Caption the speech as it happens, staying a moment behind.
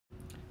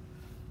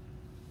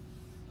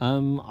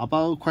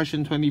About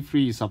question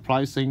 23,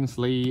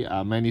 surprisingly,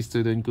 many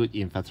students good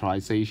in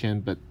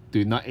factorization but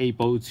do not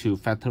able to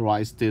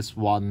factorize this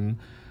one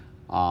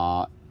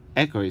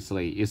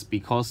accurately. Is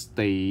because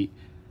their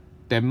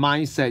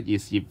mindset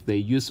is if they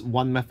use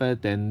one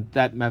method, then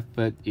that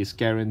method is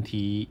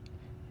guaranteed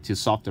to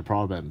solve the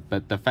problem.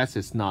 But the fact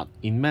is not.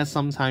 In math,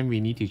 sometimes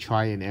we need to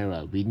try and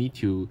error. We need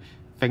to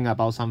think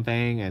about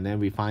something and then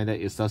we find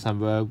that it doesn't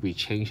work. We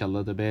change a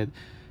little bit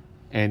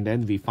and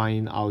then we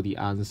find out the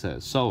answer.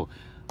 So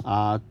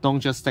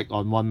don't just stick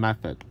on one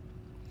method.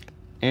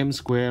 M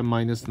squared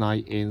minus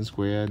 9n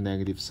squared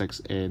negative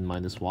 6n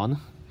minus 1.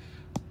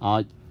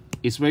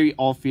 It's very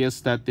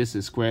obvious that this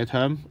is square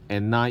term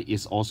and 9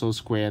 is also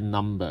square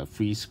number,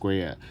 3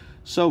 square.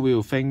 So we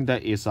will think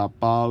that it's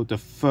about the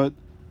third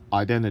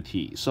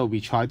identity. So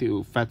we try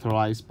to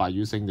factorize by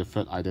using the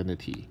third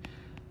identity.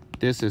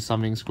 This is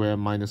something square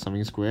minus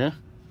something square,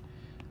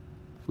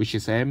 which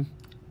is m.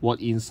 What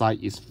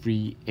inside is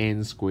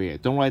 3n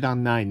squared. Don't write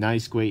down 9. 9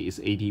 squared is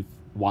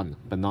 81,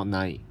 but not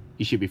 9.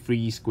 It should be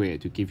 3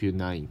 squared to give you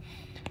 9.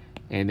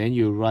 And then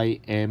you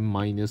write m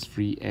minus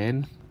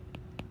 3n,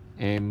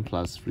 m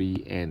plus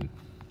 3n.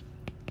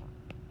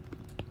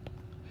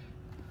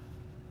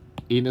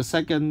 In the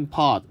second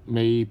part,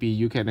 maybe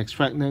you can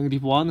extract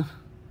negative 1.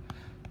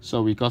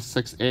 So we got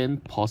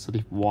 6n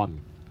positive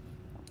 1.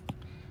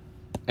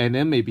 And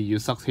then maybe you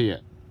suck here.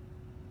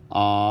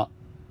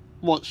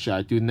 What should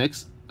I do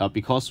next?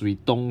 Because we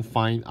don't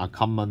find a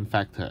common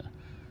factor.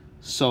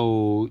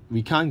 So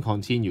we can't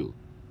continue.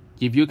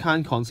 If you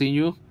can't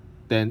continue,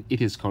 then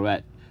it is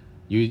correct.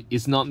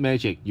 It's not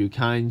magic. You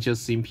can't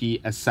just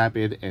simply accept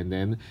it and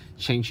then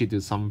change it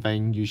to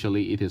something.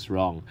 Usually it is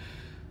wrong.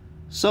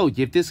 So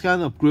if this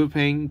kind of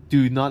grouping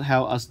do not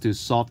help us to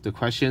solve the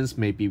questions,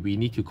 maybe we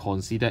need to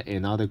consider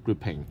another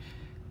grouping.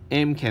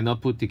 M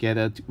cannot put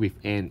together with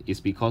n is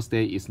because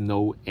there is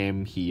no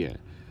m here.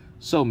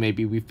 So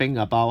maybe we think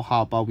about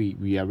how about we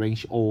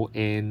rearrange all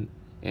n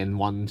and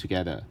 1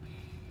 together.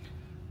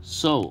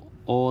 So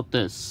all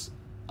this,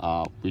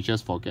 we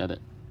just forget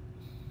it.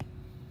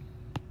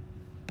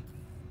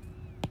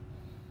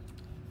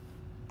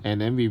 And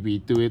then we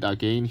redo it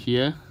again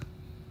here.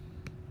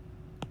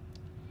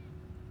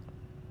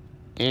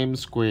 M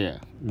squared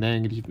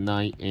negative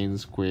 9n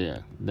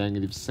squared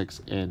negative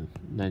 6n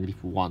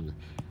negative 1.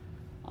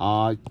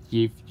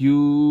 If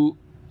you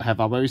have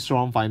a very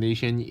strong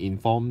foundation in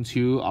Form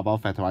 2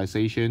 about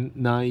factorization,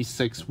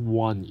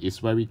 961 is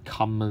very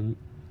common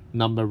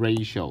number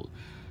ratio.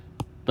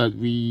 But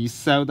we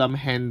seldom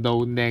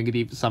handle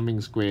negative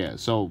something square,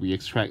 so we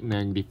extract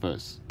negative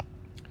first.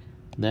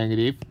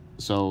 Negative,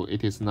 so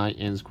it is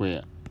 9n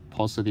squared,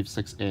 positive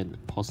 6n,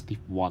 positive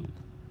 1.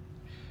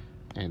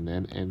 And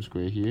then m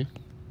squared here.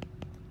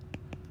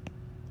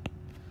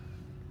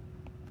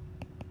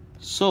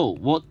 So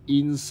what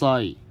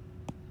inside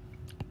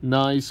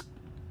 9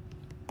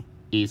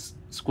 is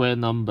square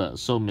number,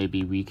 so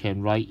maybe we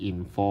can write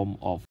in form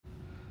of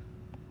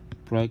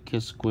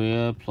bracket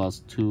square plus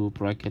 2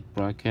 bracket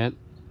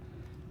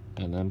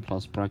and then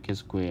plus bracket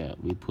square.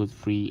 We put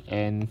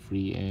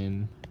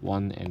 3n,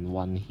 1 and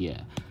 1 here.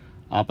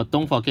 But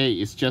don't forget,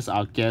 it's just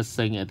our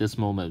guessing at this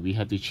moment. We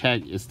have to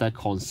check is that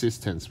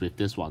consistent with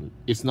this one.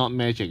 It's not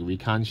magic. We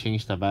can't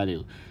change the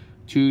value.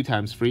 2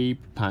 times 3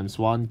 times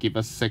 1 give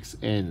us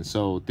 6n.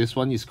 So this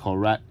one is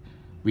correct.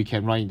 We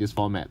can write in this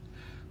format.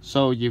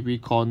 So if we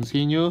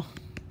continue,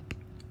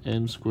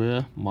 m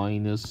squared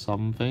minus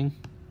something,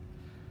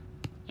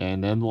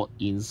 and then what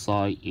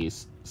inside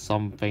is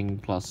something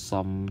plus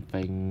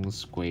something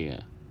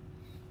square.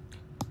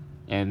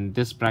 And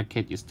this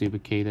bracket is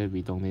duplicated,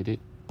 we don't need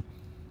it.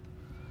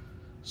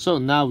 So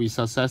now we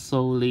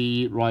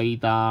successfully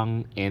write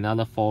down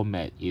another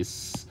format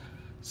is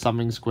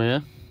something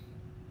square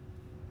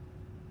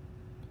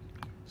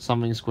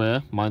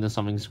minus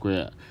something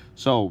square.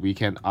 So we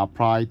can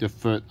apply the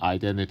third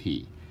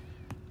identity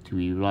to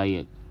rewrite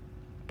it.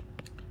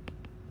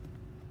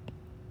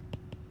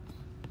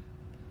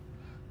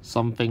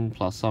 Something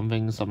plus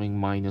something, something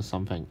minus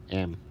something,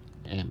 m.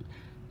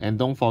 And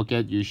don't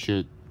forget, you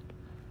should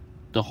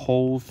the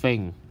whole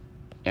thing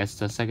as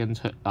the second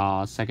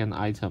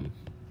item.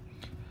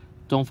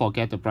 Don't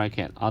forget the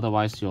bracket,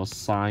 otherwise your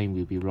sign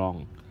will be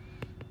wrong.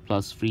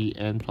 Plus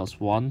 3n plus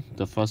 1,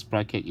 the first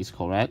bracket is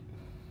correct.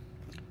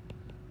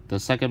 The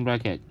second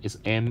bracket is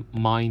m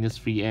minus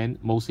 3n,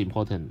 most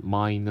important,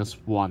 minus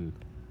 1.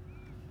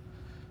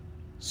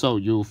 So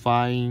you'll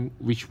find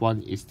which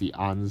one is the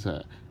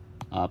answer.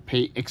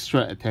 Pay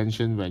extra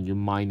attention when you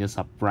minus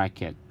a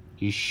bracket.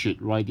 You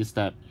should write this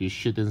step. You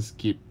shouldn't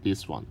skip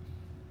this one.